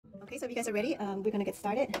Okay, so if you guys are ready, we're gonna get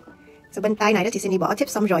started. So bên tay này đó thì Cindy bỏ tip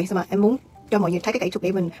xong rồi, mà em muốn cho mọi người thấy cái kỹ thuật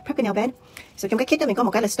để mình prep cái nail bed. So trong cái kit đó mình có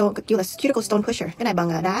một cái là stone, kêu là cuticle stone pusher. Cái này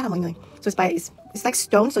bằng đá thôi mọi người. So it's like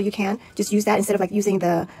stone, so you can just use that instead of like using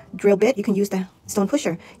the drill bit, you can use the stone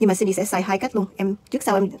pusher. Nhưng mà Cindy sẽ xài hai cách luôn. Em trước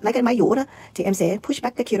sau em lấy cái máy dũa đó thì em sẽ push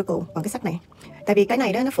back cái cuticle bằng cái sắt này. Tại vì cái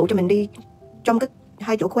này đó nó phụ cho mình đi trong cái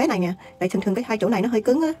hai chỗ khóe này nè. Tại thường cái hai chỗ này nó hơi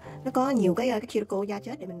cứng á, nó có nhiều cái cuticle da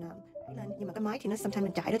chết để mình lên. Nhưng mà cái máy thì nó sometimes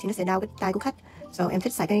mình chải đó thì nó sẽ đau cái tay của khách. So em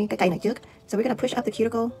thích xài cái cây này trước. So we're gonna push up the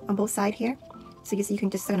cuticle on both sides here. So you can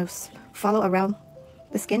just kind of follow around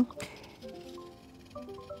the skin.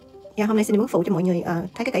 Yeah, hôm nay xin muốn phụ cho mọi người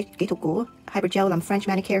thấy cái kỹ thuật của Hybrid Gel làm French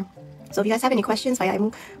manicure. So if you guys have any questions, phải ai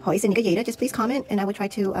muốn hỏi xin cái gì đó, just please comment and I will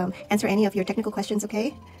try to answer any of your technical questions,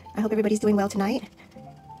 okay? I hope everybody's doing well tonight.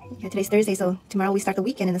 Yeah, today's Thursday, so tomorrow we start the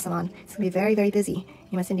weekend in the salon. It's gonna be very, very busy.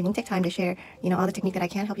 Nhưng mà Cindy muốn take time to share, all the technique that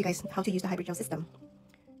I can help you guys how to use the Hybrid Gel system.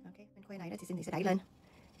 Okay, bên khuê này đó thì Cindy sẽ đẩy lên.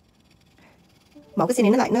 Một cái Cindy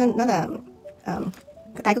nó là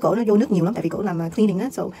cái tay của cổ nó vô nước nhiều lắm, tại vì cổ làm cleaning á,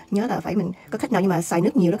 so nhớ là phải mình có cách nào nhưng mà xài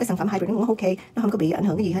nước nhiều đó, cái sản phẩm Hybrid nó cũng ok, nó không có bị ảnh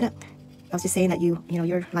hưởng cái gì hết á. I was just saying that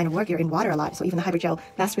your line of work, you're in water a lot, so even the Hybrid Gel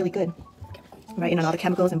lasts really good. Right, all the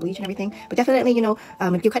chemicals and bleach and everything. But definitely,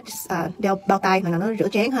 mình kêu khách đeo bao tay mà nó rửa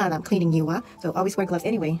chén ha, làm cleaning nhiều quá. So always wear gloves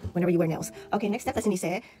anyway, whenever you wear nails. Okay, next step là Cindy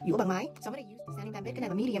sẽ dũa bằng máy. So I'm gonna use the sanding band bit, cái này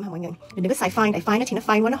là medium hả mọi người. Đừng có xài fine, tại fine thì nó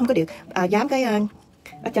fine quá, nó không có được dám cái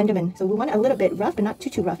ở chân cho mình. So we want it a little bit rough, but not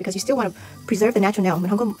too rough, because you still want to preserve the natural nail. Mình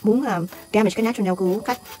không có muốn damage cái natural nail của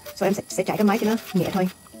khách. So em sẽ chải cái máy cho nó nhẹ thôi.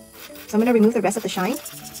 So I'm gonna remove the rest of the shine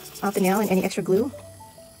off the nail and any extra glue.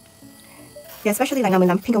 Yeah, especially like mình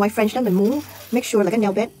làm pink and white French đó, mình muốn make sure là cái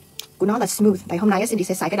nail bed của nó là smooth. Tại hôm nay Cindy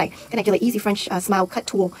sẽ xài cái này kêu là Easy French Smile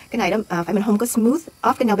Cut Tool. Cái này đó phải mình không có smooth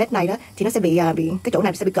off cái nail bed này đó thì nó sẽ bị cái chỗ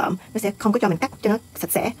này sẽ bị cộm, nó sẽ không có cho mình cắt cho nó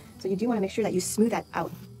sạch sẽ. So you do want to make sure that you smooth that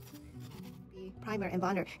out. Primer and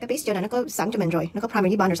bonder. Cái base gel này nó có sẵn cho mình rồi, nó có primer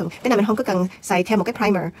với bonder xong. Cái này mình không có cần xài thêm một cái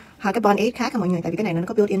primer hay cái bond aid khác mọi người, tại vì cái này nó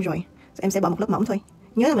có built in rồi. So em sẽ bỏ một lớp mỏng thôi.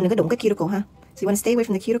 Nhớ là mình đừng có đụng cái cuticle ha. So you want to stay away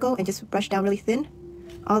from the cuticle and just brush down really thin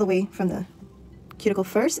all the way from the cuticle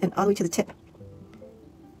first and all the way to the tip.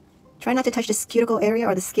 Try not to touch the cuticle area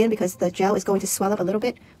or the skin because the gel is going to swell up a little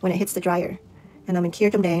bit when it hits the dryer. And mình cure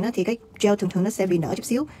trong đèn đó thì cái gel thường nó sẽ bị nở chút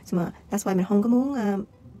xíu. So mà that's why mình không có muốn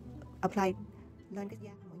apply lên cái da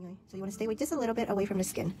mọi người. So you want to stay away just a little bit away from the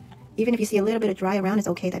skin. Even if you see a little bit of dry around, it's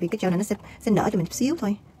okay. Tại vì cái gel này nó sẽ nở cho mình chút xíu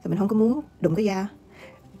thôi. So mình không có muốn đụng cái da.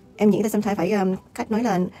 Em nghĩ là sometimes phải khách nói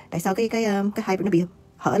là tại sao cái Hybrid nó bị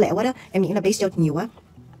hở lẹo quá đó. Em nghĩ là base gel nhiều quá.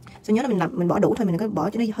 So nhớ là mình bỏ đủ thôi, mình đừng có bỏ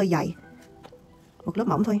cho nó hơi dày. Một lớp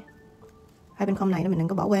mỏng thôi. Hai bên không này mình đừng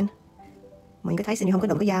có bỏ quên. Mọi người có thấy Cindy không có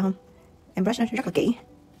đụng cái da không? Em brush nó rất là kỹ.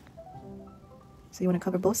 So you want to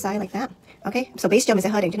cover both sides like that. Okay, so base gel mình sẽ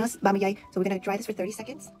hơi đèn cho nó 30 giây. So we're going to dry this for 30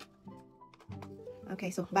 seconds.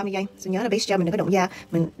 Okay, so 30 giây. So nhớ là base gel mình đừng có đụng da,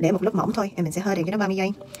 mình để một lớp mỏng thôi, mình sẽ hơi đèn cho nó 30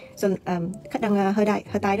 giây. So khách đang hơi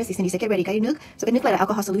tay đó thì Cindy sẽ get ready cái nước. So cái nước này là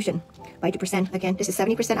alcohol solution, 80%. Again, this is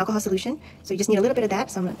 70% alcohol solution. So you just need a little bit of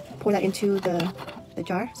that. So I'm gonna pour that into the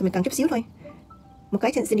jar. So mình cần chút xíu thôi. Một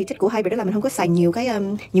cái Cindy thích của Hybrid đó là mình không có xài nhiều cái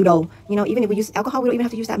nhiều đồ. Even if we use alcohol, we don't even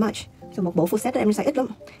have to use that much. So một bộ full set đó em xài ít lắm.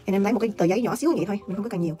 And em lấy một cái tờ giấy nhỏ xíu vậy thôi, mình không có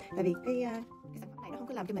cần nhiều. Tại vì cái sản phẩm này nó không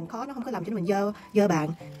có làm cho mình khó, nó không có làm cho mình dơ bàn.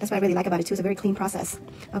 That's what I really like about it too. It's a very clean process.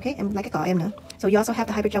 Okay, em lấy cái cọ em nữa. So you also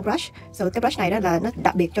have the Hybrid Gel brush. So cái brush này đó là nó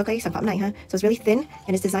đặc biệt cho cái sản phẩm này ha. So it's really thin and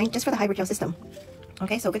it's designed just for the Hybrid Gel system.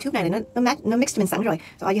 Okay, so cái tube này nó mix cho mình sẵn rồi.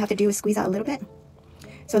 So all you have to do is squeeze out a little bit.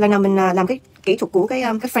 So lần nào mình làm cái kỹ thuật của cái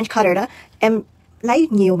French cutter đó, em lấy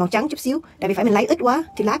nhiều màu trắng chút xíu, tại vì phải mình lấy ít quá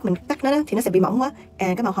thì lát mình cắt nó thì nó sẽ bị mỏng quá,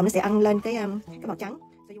 and cái màu hồng nó sẽ ăn lên cái màu trắng.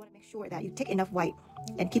 So you want to make sure that you take enough white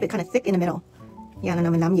and keep it kind of thick in the middle. Yeah, lần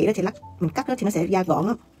nào mình làm vậy đó thì lát mình cắt nó thì nó sẽ da gọn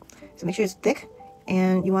lắm. So make sure it's thick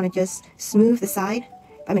and you want to just smooth the side.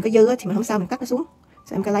 Phải mình có dư thì mình không sao, mình cắt nó xuống.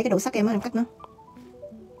 So em cứ lấy cái đầu sắc em cắt nó,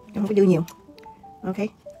 không có dư nhiều. Okay.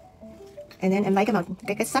 And then em lấy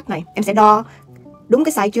cái sắc này, em sẽ đo đúng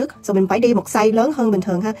cái size trước. So mình phải đi một size lớn hơn bình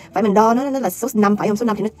thường ha. Phải mình đo nó là số 5 phải không? Số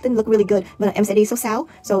 5 thì nó look really good. But em sẽ đi số 6.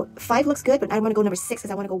 So 5 looks good but I want to go number 6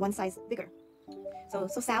 because I want to go one size bigger. So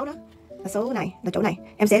số 6 đó là số này, là chỗ này.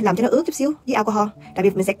 Em sẽ làm cho nó ướt chút xíu với alcohol. Tại vì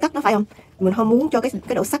mình sẽ cắt nó phải không? Mình không muốn cho cái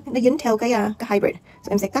độ sắc nó dính theo cái Hybrid. So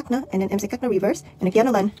em sẽ cắt nó and then em sẽ cắt nó reverse and kéo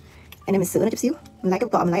nó lên. And then mình sửa nó chút xíu. Mình lấy cái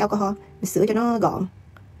cọ, mình lấy alcohol, mình sửa cho nó gọn.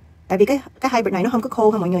 Tại vì cái Hybrid này nó không có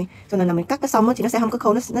khô ha mọi người. So lần nào mình cắt nó xong thì nó sẽ không có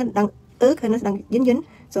khô, nó đang ướt hay nó đang dính.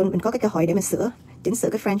 So mình có cái cơ hội để mình chỉnh sửa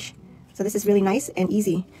cái French. So this is really nice and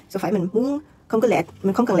easy. So phải mình muốn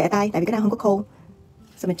mình không cần lẹ tay, tại vì cái này không có khô.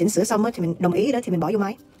 So mình chỉnh sửa xong thì mình đồng ý đó thì mình bỏ vô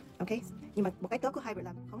máy. Ok, nhưng mà một cái tốt của hybrid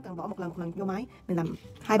là không cần bỏ một lần vô máy. Mình làm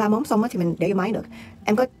 2-3 món xong thì mình để vô máy được.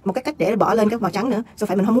 Em có một cái cách để bỏ lên cái màu trắng nữa. Rồi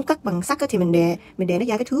phải mình không muốn cắt bằng sắt thì mình để nó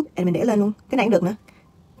ra cái tube and mình để lên luôn. Cái này cũng được nữa.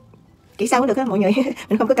 Kỹ sao cũng được á mọi người.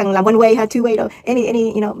 Mình không có cần làm one way hay two way đâu.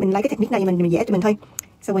 Any mình lấy cái technique này mình vẽ cho mình thôi.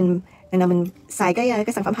 So mình xài cái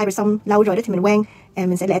sản phẩm hybrid xong lâu rồi đó thì mình quen,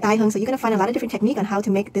 mình sẽ lẹ tay hơn. So you're gonna find a lot of different technique on how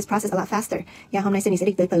to make this process a lot faster. Hôm nay Cindy sẽ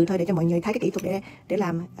đi từ từ thôi để cho mọi người thấy cái kỹ thuật để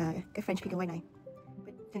làm cái French pink and white này.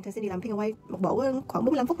 Thường Cindy làm pink and white một bộ khoảng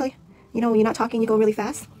 45 phút thôi. You know, you're not talking, you go really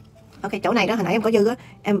fast. Ok, chỗ này đó hồi nãy em có dư á,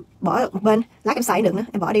 em bỏ một bên, lát em xài được nữa,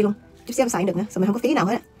 em bỏ đi luôn. Chút xíu em xài được nữa, so mình không có phí nào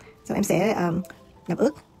hết á. So em sẽ làm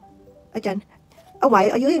ướt ở trên, ở ngoài,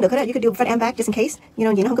 ở dưới được hết á. You could do front and back just in case, you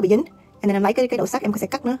know, gì nó không có bị dính. And then em lấy cái đầu sắt em sẽ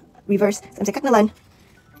cắt nó reverse, em sẽ cắt nó lên.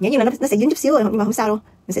 Nhớ như là nó sẽ dính chút xíu rồi nhưng mà không sao đâu,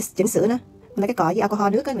 mình sẽ chỉnh sửa nó. Mình lấy cái cọ với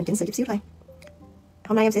alcohol nước á, mình chỉnh sửa chút xíu thôi.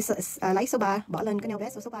 Hôm nay em sẽ lấy số 3 bỏ lên cái nail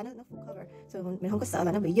bed, số 3 nó full cover, so mình không có sợ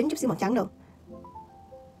là nó bị dính chút xíu màu trắng đâu.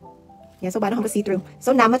 Số 3 nó không có see through.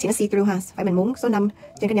 Số 5 thì nó see through ha. Phải mình muốn số 5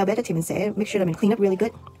 trên cái nail bed thì mình sẽ make sure là mình clean up really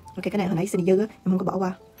good. Ok, cái này hồi nãy xin dư á, em không có bỏ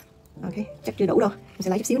qua. Ok, chắc chưa đủ đâu, em sẽ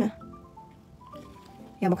lấy chút xíu nữa.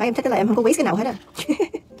 Một cái em thích là em không có waste cái nào hết á.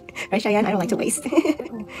 Right, Cheyenne? I don't like to waste.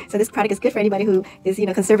 So this product is good for anybody who is,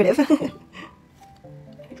 conservative.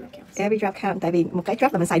 Every drop count. Tại vì một cái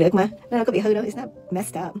drop là mình xài được mà. Nó đâu có bị hư đâu. It's not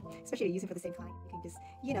messed up. Especially using for the same client.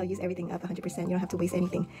 You can just, use everything up 100%. You don't have to waste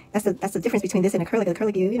anything. That's the difference between this and acrylic.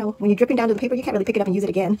 Acrylic, when you're dripping down to the paper, you can't really pick it up and use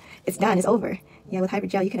it again. It's done. It's over. Yeah, with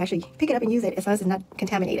hybrid gel, you can actually pick it up and use it as long as it's not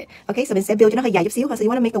contaminated. Okay, so mình sẽ build cho nó hơi dài chút xíu. So you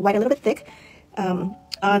want to make the white a little bit thick.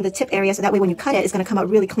 On the tip area, so that way when you cut it, it's going to come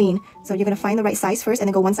out really clean. So you're going to find the right size first and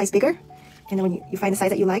then go one size bigger. And then when you find the size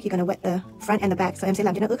that you like, you're going to wet the front and the back. So em sẽ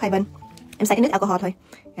làm cho nó ướt hai bên. Em xài cái nước alcohol thôi.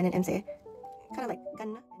 And then em sẽ kind of like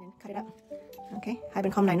gun nó and then cut it up. Okay, hai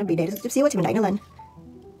bên không này nó bị để chút xíu thì mình đẩy nó lên.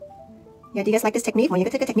 Yeah, do you guys like this technique? Mọi người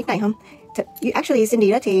có thích cái technique này không? Actually,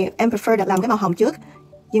 Cindy đó thì em prefer là làm cái màu hồng trước.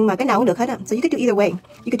 Nhưng mà cái nào cũng được hết á. So you could do either way.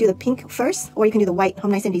 You could do the pink first or you can do the white.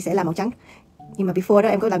 Hôm nay Cindy sẽ làm màu trắng. Nhưng mà before đó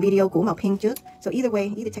em có làm video của màu pink trước. So either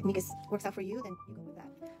way, either technique works out for you, then you go with that.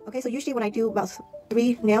 Okay, so usually when I do about 3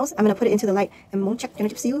 nails, I'm gonna put it into the light. Em muốn check cho nó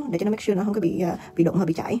chút xíu để cho nó make sure nó không có bị đụng hoặc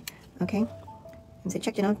bị chảy. Okay. Em sẽ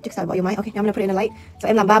check cho nó trước sau bỏ vô máy. Okay, I'm gonna put it in the light. So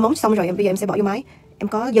em làm 3 món xong rồi, bây giờ em sẽ bỏ vô máy. Em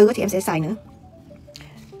có dư thì em sẽ xài nữa.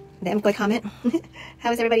 Để em coi comment.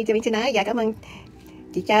 How is everybody doing tonight? Dạ cảm ơn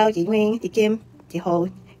chị Châu, chị Nguyên, chị Kim, chị Hồ.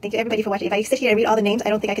 Thank you everybody for watching. If I sit here and read all the names,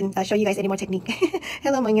 I don't think I can show you guys any more technique.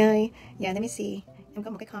 Hello mọi người. Yeah, let me see. Em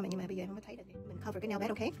có một cái comment nhưng mà bây giờ không có thấy được. Mình cover cái nail bed,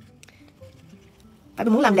 okay? Phải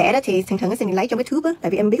mình muốn làm lẻ đó thì thường thường mình lấy trong cái tube á,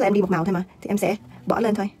 tại vì em biết là em đi một màu thôi mà, thì em sẽ bỏ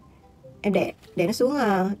lên thôi. Em để nó xuống,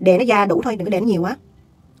 để nó ra đủ thôi, đừng có để nó nhiều quá.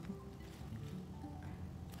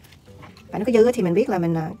 Và nó có dư thì mình biết là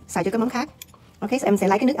mình xài cho cái món khác. Ok, so em sẽ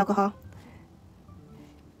lấy cái nước alcohol.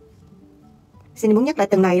 Xin muốn nhắc lại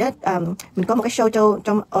tuần này đó, mình có một cái show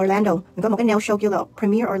trong Orlando, mình có một cái nail show kêu là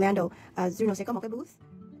Premier Orlando. Juno sẽ có một cái booth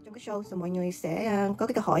trong cái show, so mọi người sẽ có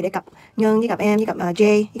cái cơ hội để gặp Nhân với gặp em với gặp Jay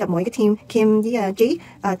với gặp mọi cái team Kim với Trí.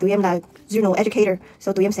 Tụi em là Juno Educator,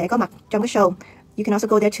 so tụi em sẽ có mặt trong cái show. You can also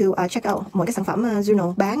go there to check out mọi cái sản phẩm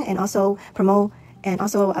Juno bán and also promote. And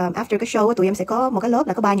also after cái show tụi em sẽ có một cái lớp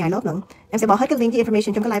là có 3 ngày lớp lận. Em sẽ bỏ hết cái link với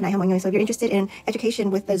information trong cái live này ha mọi người. So if you're interested in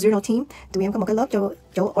education with the Juno team, tụi em có một cái lớp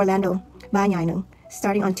chỗ Orlando 3 ngày nữa,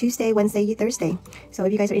 starting on Tuesday, Wednesday, Thursday. So if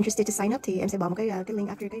you guys are interested to sign up thì em sẽ bỏ một cái link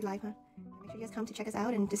after cái live ha. Make sure you guys come to check us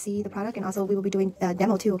out and to see the product, and also we will be doing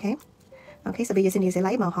demo too, okay? Okay, so bây giờ Cindy sẽ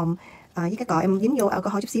lấy màu hồng với cái cọ em dính vô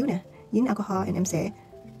alcohol chút xíu nè, dính alcohol, and em sẽ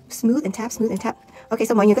smooth and tap. Ok,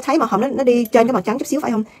 so mọi người có thấy màu hồng nó đi trên cái màu trắng chút xíu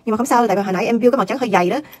phải không? Nhưng mà không sao, tại vì hồi nãy em build cái màu trắng hơi dày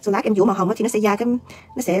đó, so lát em vũ màu hồng đó, thì nó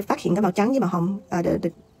sẽ phát hiện cái màu trắng với màu hồng, the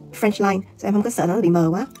French line, so em không có sợ nó bị mờ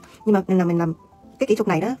quá. Nhưng mà mình làm cái kỹ thuật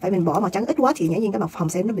này đó, phải mình bỏ màu trắng ít quá thì dĩ nhiên cái màu hồng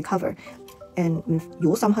sẽ nó bị cover, and mình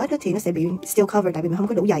vũ xong hết đó, thì nó sẽ bị still cover tại vì mình không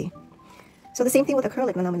có đủ dày. So the same thing with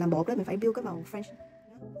acrylic, là mình làm bột đó, mình phải build cái màu French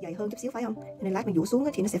dày hơn chút xíu phải không? Nên lát mình vũ xuống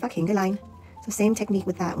đó, thì nó sẽ phát hiện cái line. So same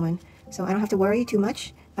technique with that one. So I don't have to worry too much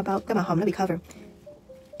about cái màu hồng nó bị cover.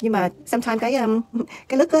 Nhưng mà sometimes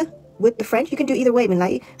cái look with the French, you can do either way.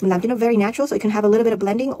 Mình làm cho nó very natural, so you can have a little bit of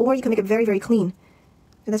blending, or you can make it very, very clean.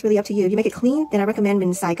 So that's really up to you. If you make it clean, then I recommend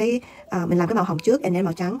mình xài mình làm cái màu hồng trước and then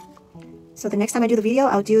màu trắng. So the next time I do the video,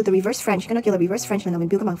 I'll do the reverse French. Cái nó kêu là reverse French là mình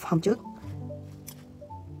build cái màu hồng trước.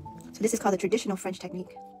 So this is called the traditional French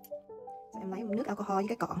technique. So em lấy nước alcohol với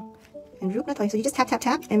cái cọ, and rút nó thôi. So you just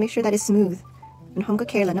tap and make sure that it's smooth. Mình không có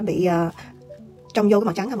care là nó bị trong vô cái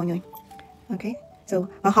màu trắng ha mọi người. Okay. So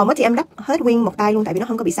màu hồng thì em đắp hết nguyên một tay luôn, tại vì nó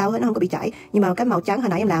không có bị sao hết, nó không có bị chảy. Nhưng mà cái màu trắng hồi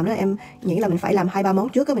nãy em làm đó, em nghĩ là mình phải làm 2-3 món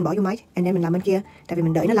trước đó, mình bỏ vô máy, and then mình làm bên kia. Tại vì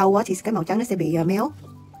mình đợi nó lâu quá thì cái màu trắng nó sẽ bị méo.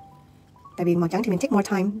 Tại vì màu trắng thì mình take more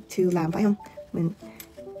time to làm, phải không? Mình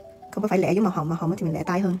không có phải lẹ giống màu hồng thì mình lẹ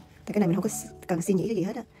tay hơn. Tại cái này mình không có cần suy nghĩ cái gì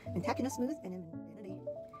hết á. Mình tap cho nó smooth and then mình để nó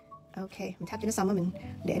đi. Ok, mình tap cho nó xong á, mình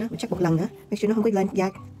để nó, mình check một lần nữa, make sure nó không có lên da.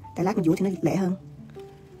 Tại lát mình vũ thì nó lẹ hơn.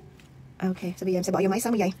 Ok, so bây giờ em sẽ bỏ vô máy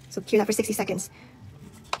 60 giây. So cue that for 60 seconds.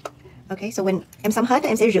 Ok, so when em xong hết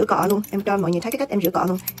em sẽ rửa cọ luôn. Em cho mọi người thấy cái cách em rửa cọ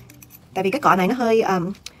luôn. Tại vì cái cọ này nó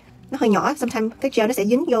hơi nhỏ, sometimes cái gel nó sẽ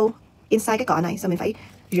dính vô inside cái cọ này, so mình phải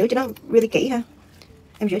rửa cho nó really kỹ ha.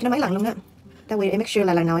 Em rửa cho nó mấy lần luôn đó. That way em make sure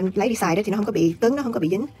là lần nào em lấy đi xài đó thì nó không có bị cứng, nó không có bị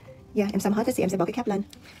dính. Yeah, em xong hết thì em sẽ bỏ cái cap lên.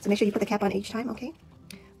 So make sure you put the cap on each time, okay?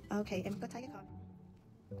 Okay, em có thấy cái cọ.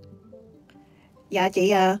 Dạ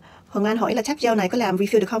chị Hồng Anh hỏi là tap gel này có làm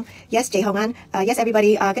refill được không? Yes chị Hồng Anh, yes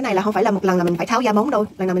everybody, cái này là không phải là một lần là mình phải tháo da móng đâu,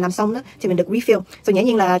 lần nào mình làm xong đó thì mình được refill. So dĩ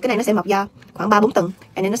nhiên là cái này nó sẽ mọc da khoảng 3-4 tuần,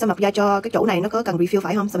 and then nó sẽ mọc da cho cái chỗ này nó có cần refill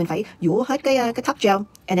phải không? So mình phải vũ hết cái top gel,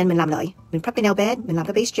 and then mình làm lại, mình prep cái nail bed, mình làm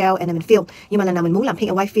cái base gel, and then mình fill. Nhưng mà lần nào mình muốn làm pink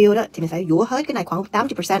and white fill đó thì mình phải vũ hết cái này khoảng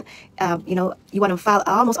 80%. You know, you want to file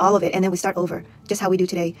almost all of it, and then we start over, just how we do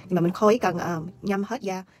today. Nhưng mà mình khối cần nhâm hết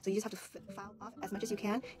da, so you just have to file off as much as you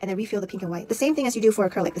can, and then refill the pink and white. The same thing as you do for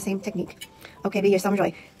acrylic, the same technique. Ok, bây giờ xong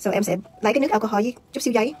rồi. So em sẽ lấy cái nước alcohol với chút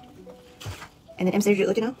xíu giấy, and then em sẽ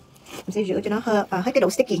rửa cho nó. Em sẽ rửa cho nó hết cái độ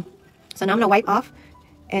sticky. So now I'm gonna wipe off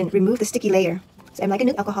and remove the sticky layer. So em lấy cái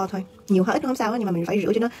nước alcohol thôi, nhiều hết cũng không sao, nhưng mà mình phải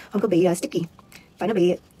rửa cho nó không có bị sticky. Phải nó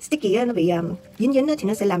bị sticky á, nó bị dính á, thì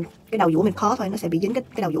nó sẽ làm cái đầu vũ mình khó thôi, nó sẽ bị dính cái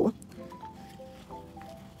đầu vũ.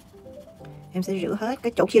 Em sẽ rửa hết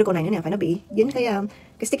cái chỗ cuticle này nữa nè, phải nó bị dính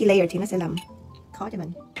cái sticky layer thì nó sẽ làm khó cho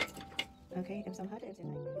mình. Ok, em xong hết em sẽ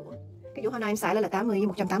lấy cái vũ hôm nay em xài là 80 với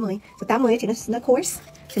 180. So 80 thì nó coarse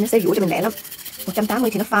thì nó sẽ vũ cho mình lẹ lắm.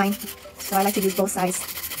 180 thì nó fine. So I like to use both sides.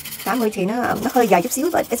 80 thì nó hơi dài chút xíu,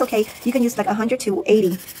 but it's okay. You can use like 100 to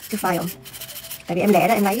 80 to file. Tại vì em lẹ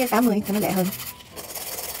đó, em lấy 80 thì nó lẹ hơn.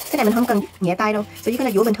 Cái này mình không cần nhẹ tay đâu. So you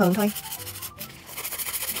can vũ bình thường thôi.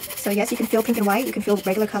 So yes, you can fill pink and white, you can fill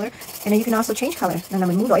regular color, and then you can also change color. Nên là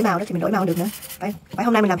mình muốn đổi màu đó thì mình đổi màu được nữa. Phải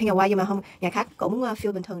hôm nay mình làm pink and white, nhưng mà không nhà khác cũng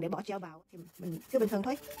fill bình thường để bỏ gel vào thì mình fill bình thường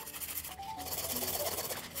thôi.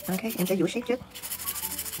 Ok, em sẽ vũ shape trước.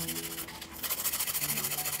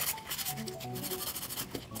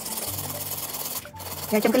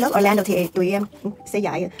 Trong cái lớp Orlando thì tụi em sẽ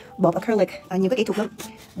dạy bột acrylic, nhiều cái kỹ thuật lắm.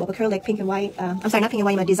 Bột acrylic, pink and white, I'm sorry, not pink and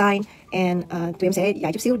white mà design, and tụi em sẽ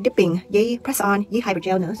dạy chút xíu dipping với press on với hyper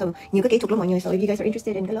gel nữa. So nhiều cái kỹ thuật lắm mọi người. So if you guys are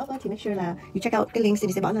interested in cái lớp đó, thì make sure là you check out cái link thì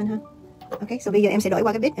sẽ bỏ lên ha. Ok, so bây giờ em sẽ đổi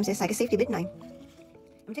qua cái bit, em sẽ xài cái safety bit này.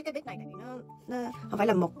 Em check cái bit này tại vì nó không phải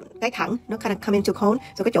là một cái thẳng, nó kind of come into cone.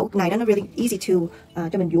 So cái chỗ này đó nó really easy to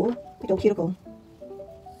cho mình vũ cái chỗ cuticle.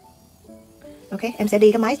 Ok, em sẽ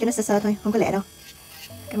đi cái máy cho nó sơ sơ thôi, không có lẹ đâu.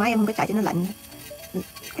 Cái máy em không có chạy cho nó lạnh.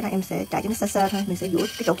 Cái này em sẽ chạy cho nó sơ sơ thôi, mình sẽ vũ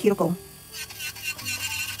cái chỗ cuticle.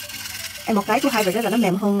 Em một cái của hybrid đó là nó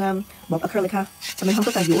mềm hơn bột acrylic ha. So mình không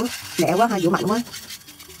có cần vũ lẹ quá ha, vũ mạnh quá.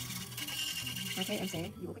 Ok, em sẽ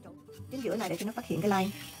vũ cái chỗ chính giữa này để cho nó phát hiện cái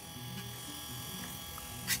line.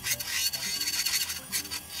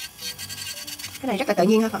 Cái này rất là tự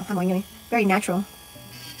nhiên ha mọi người, very natural.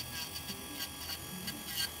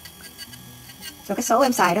 So cái số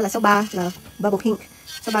em xài đó là số 3 là Bubble Pink.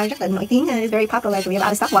 Số 3 rất là nổi tiếng, very popular, tụi em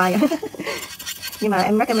out of stock hoài. Nhưng mà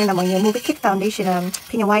em recommend là mọi người mua cái kit foundation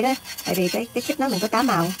pink and white đó. Tại vì cái kit nó mình có 8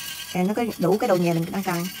 màu, and nó có đủ cái độ nhẹ mình đang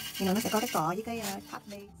cần. Nhưng mà nó sẽ có cái cọ với cái top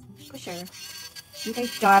base pusher với cái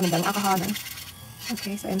jar mình đựng alcohol nữa.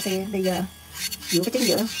 Ok, so em sẽ bây giờ vũ cái chính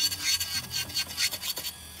giữa.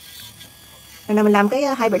 Lần nào mình làm cái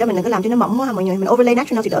hybrid đó mình đừng có làm cho nó mỏng quá mọi người, mình overlay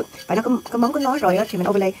natural thì được. Phải nó có móng có nói rồi đó thì mình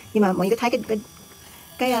overlay, nhưng mà mọi người có thấy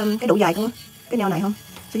cái độ dài không? Cái nail này không?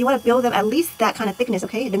 So you want to build them at least that kind of thickness,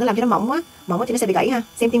 okay? Đừng có làm cho nó mỏng quá thì nó sẽ bị gãy ha.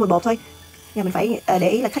 Same thing with bột thôi. Nhưng mình phải để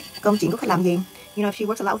ý là khách công chuyện của khách làm gì. You know, if she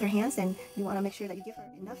works a lot with her hands, then you want to make sure that you give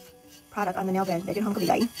her enough product on the nail bed để cho nó không có bị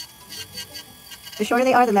gãy. The shorter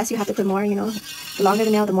they are, the less you have to put more, you know. The longer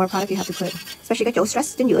the nail, the more product you have to put. Especially cái chỗ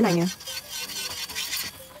stress chính giữa này nha.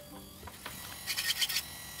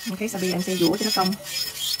 Ok, sau bây giờ em sẽ vũ cho nó cong.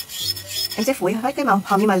 Em sẽ phủi hết cái màu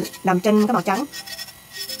hồng nhưng mà làm trên cái màu trắng.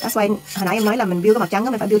 That's why hồi nãy em nói là mình build cái màu trắng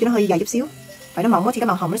đó, mình phải build cho nó hơi dài chút xíu. Phải nó mỏng quá thì cái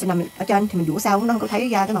màu hồng nó sẽ nằm ở trên, thì mình vũ sau nó không có thấy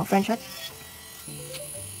ra cái màu French hết.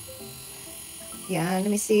 Dạ, let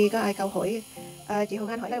me see, có ai câu hỏi. Chị Hồng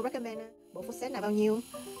Anh hỏi là recommend bộ full set là bao nhiêu?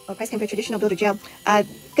 Or price compare traditional builder gel.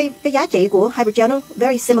 Cái giá trị của hybrid gel nó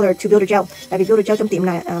very similar to builder gel. Tại vì builder gel trong tiệm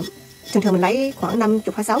này thường thường mình lấy khoảng 50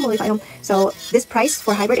 hay 60 phải không? So this price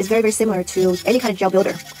for hybrid is very very similar to any kind of gel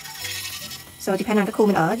builder. So depend on cái khu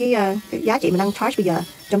mình ở với cái giá trị mình đang charge bây giờ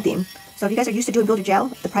trong tiệm. So if you guys are used to doing builder gel,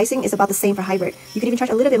 the pricing is about the same for hybrid. You can even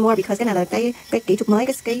charge a little bit more because cái này là cái kỹ thuật mới,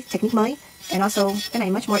 cái technique mới, and also cái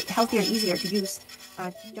này much more healthier and easier to use.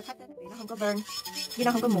 Cho khách vì nó không có burn, với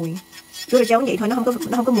nó không có mùi. Builder gel cũng vậy thôi, nó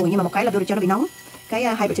không có mùi, nhưng mà một cái là builder gel nó bị nóng,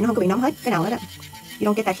 cái hybrid thì nó không có bị nóng hết cái nào hết á. You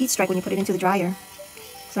don't get that heat strike when you put it into the dryer.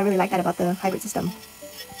 So I really like that about the hybrid system.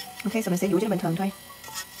 Okay, so mình sẽ dũi cho nó bình thường thôi.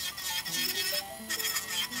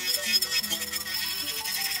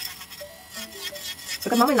 So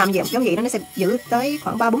cái món mình làm giống vậy đó, nó sẽ giữ tới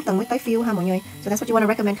khoảng 3-4 tuần mới tới fill ha mọi người. So that's what you want to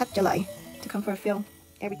recommend khách trở lại to come for a fill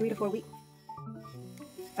every 3 to 4 weeks.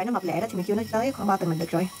 Phải nó mập lẹ đó thì mình kêu nó tới khoảng 3 tuần là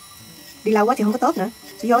được rồi. Đi lâu quá thì không có tốt nữa.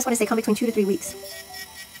 So you always want to say come between 2 to 3 weeks.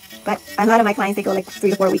 But a lot of my clients they go like 3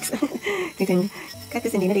 to 4 weeks. You can các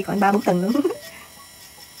cái Cindy nó đi khoảng 3-4 tuần luôn.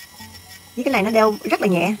 Với cái này nó đeo rất là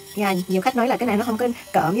nhẹ. Yeah, nhiều khách nói là cái này nó không có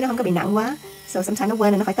cỡm với nó không có bị nặng quá. So sometimes nó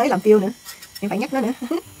quên là nó phải tới làm fill nữa. Em phải nhắc nó nữa.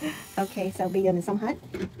 Okay, so bây giờ mình xong hết.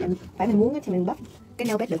 Phải mình muốn thì mình buff cái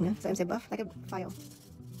nail bed được nữa. So em sẽ buff like a file.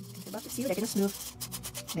 Em sẽ buff chút xíu để cho nó smooth.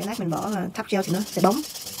 Để lát mình bỏ top gel thì nó sẽ bóng.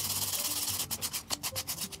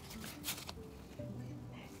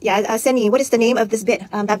 Yeah, Senny, what is the name of this bit?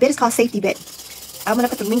 That bit is called safety bit. I'm gonna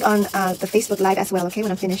put the link on the Facebook live as well, okay,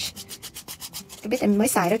 when I'm finished. The bit em mới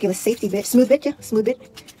xài đó kêu là safety bit, smooth bit chứ, smooth bit.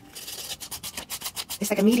 It's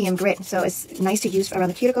like a medium grit, so it's nice to use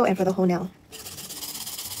around the cuticle and for the whole nail.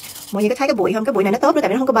 Mọi người có thấy cái bụi không? Cái bụi này nó tốt đó, tại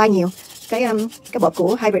vì nó không có bay nhiều. Cái bọt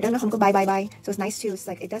của hybrid đó nó không có bay. So it's nice too. It's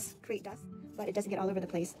like it does create dust, but it doesn't get all over the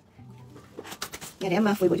place. Để em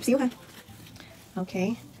phủi bụi chút xíu ha.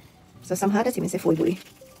 Okay. So xong hết đó thì mình sẽ phủi bụi.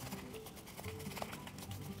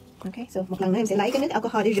 Okay, so một lần nữa em sẽ lấy cái nước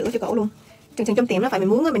alcohol để rửa cho cổ luôn. Thường trong tiệm nó phải mình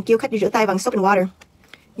muốn mình kêu khách đi rửa tay bằng soap and water.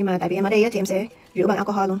 Nhưng mà tại vì em ở đây thì em sẽ rửa bằng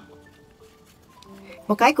alcohol luôn.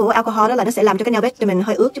 Một cái của alcohol đó là nó sẽ làm cho cái nail bed cho mình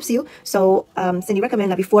hơi ướt chút xíu. So Cindy recommend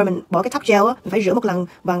là before mình bỏ cái top gel á, mình phải rửa một lần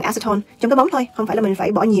bằng acetone trong cái bóng thôi, không phải là mình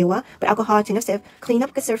phải bỏ nhiều quá. But alcohol thì nó sẽ clean up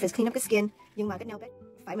cái surface, clean up cái skin. Nhưng mà cái nail bed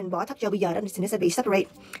phải mình bỏ top gel bây giờ đó thì nó sẽ bị separate.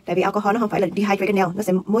 Tại vì alcohol nó không phải là dehydrate cái nail, nó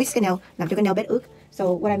sẽ moist cái nail, làm cho cái nail bed ướt. So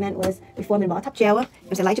what I meant was before mình bỏ top gel á,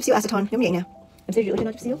 em sẽ lấy chút xíu acetone giống vậy nè. Em sẽ rửa cho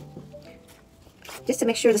nó chút xíu. Just to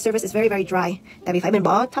make sure the surface is very very dry. Tại vì phải mình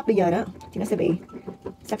bỏ top bây giờ đó thì nó sẽ bị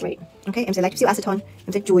separate. Okay, em sẽ lấy chút xíu acetone,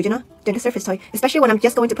 em sẽ chùi cho nó trên cái surface thôi. Especially when I'm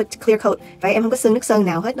just going to put clear coat. Vậy em không có xương nước sơn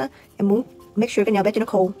nào hết đó. Em muốn make sure cái nail bed cho nó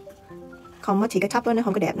khô. Không thì cái top đó nó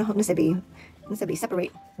không có đẹp, nó sẽ bị separate,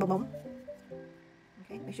 bong.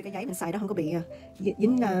 Okay, make sure cái giấy mình xài đó không có bị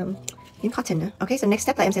dính cotton nữa. Okay, so next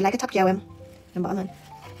step là em sẽ lấy cái top gel em bỏ lên.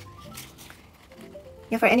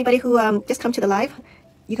 Yeah, for anybody who just come to the live,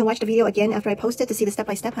 you can watch the video again after I post it to see the step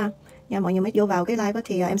by step ha. Yeah, mọi người mới vô vào cái live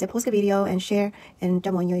thì em sẽ post cái video and share and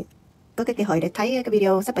cho mọi người có cái cơ hội để thấy cái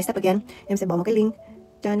video step by step again. Em sẽ bỏ một cái link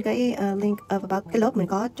trên cái link of about cái lớp mình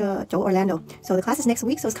có cho chỗ Orlando. So the class is next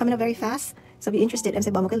week, so it's coming up very fast. So if you're interested, em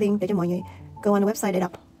sẽ bỏ một cái link để cho mọi người go on the website để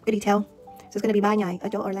đọc cái detail. So it's gonna be 3 ngày ở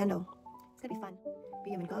chỗ Orlando. It's gonna be fun.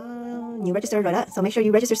 Bây giờ mình có nhiều register rồi đó, so make sure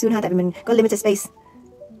you register soon ha, tại vì mình có limited space.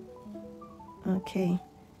 Okay.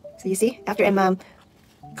 So you see, after em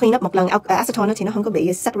clean up một lần acetone thì nó không có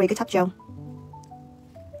bị separate cái top gel.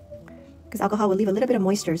 Because alcohol will leave a little bit of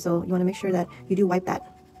moisture, so you want to make sure that you do wipe that.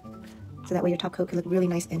 So that way your top coat can look really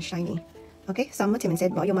nice and shiny. Okay, xong thì mình sẽ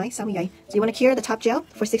bỏ vô máy, xong như vậy. So you want to cure the top gel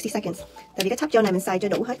for 60 seconds. Tại vì cái top gel này mình xài cho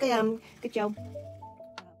đủ hết cái gel.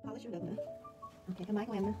 Polish được nữa. Okay, cái máy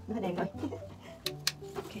của em nó hết đèn rồi.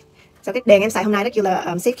 Okay. So cái đèn em xài hôm nay đó kêu là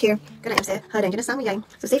Safe Care. Cái này em sẽ hơi đèn cho nó sáng như vậy.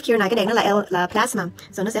 So Safe Care này cái đèn nó là plasma,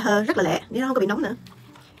 so nó sẽ hơi rất là lẹ, nó không có bị nóng nữa.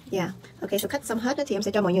 Yeah, okay, so cắt xong hết đó, thì em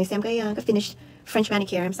sẽ cho mọi người xem cái finish French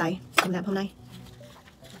manicure em xài, em làm hôm nay.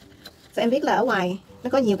 So em biết là ở ngoài nó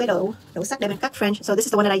có nhiều cái độ sắc để mình cắt French. So this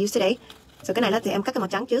is the one that I used today. So cái này là thì em cắt cái màu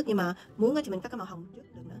trắng trước, nhưng mà muốn thì mình cắt cái màu hồng trước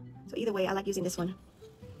được nữa. So either way I like using this one.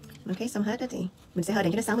 Okay, xong hết đó thì mình sẽ hơi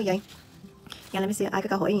đèn cho nó sáng 10 giây. Yeah, let me see, ai có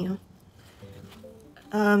câu hỏi gì không?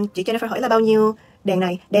 Chị Jennifer hỏi là bao nhiêu đèn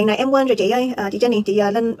này? Đèn này em quên rồi chị ơi. Chị Jenny, chị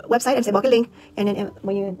lên website em sẽ bỏ cái link, and then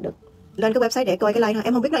mọi người được lên cái website để coi cái live thôi.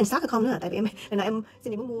 Em không biết nó in stock hay không nữa, tại vì lần nào em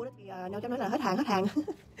xin đi muốn mua đó thì nó nói là hết hàng.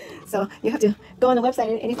 So you have to go on the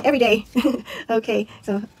website every day. Okay,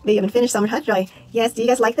 so bây giờ mình finish xong hết rồi. Yes, do you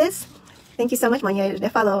guys like this? Thank you so much mọi người đã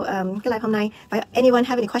follow cái live hôm nay. If anyone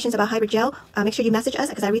have any questions about hybrid gel, make sure you message us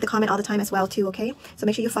because I read the comment all the time as well too, okay? So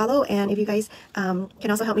make sure you follow, and if you guys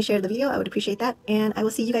can also help me share the video, I would appreciate that. And I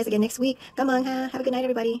will see you guys again next week. Cảm ơn ha. Have a good night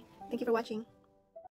everybody. Thank you for watching.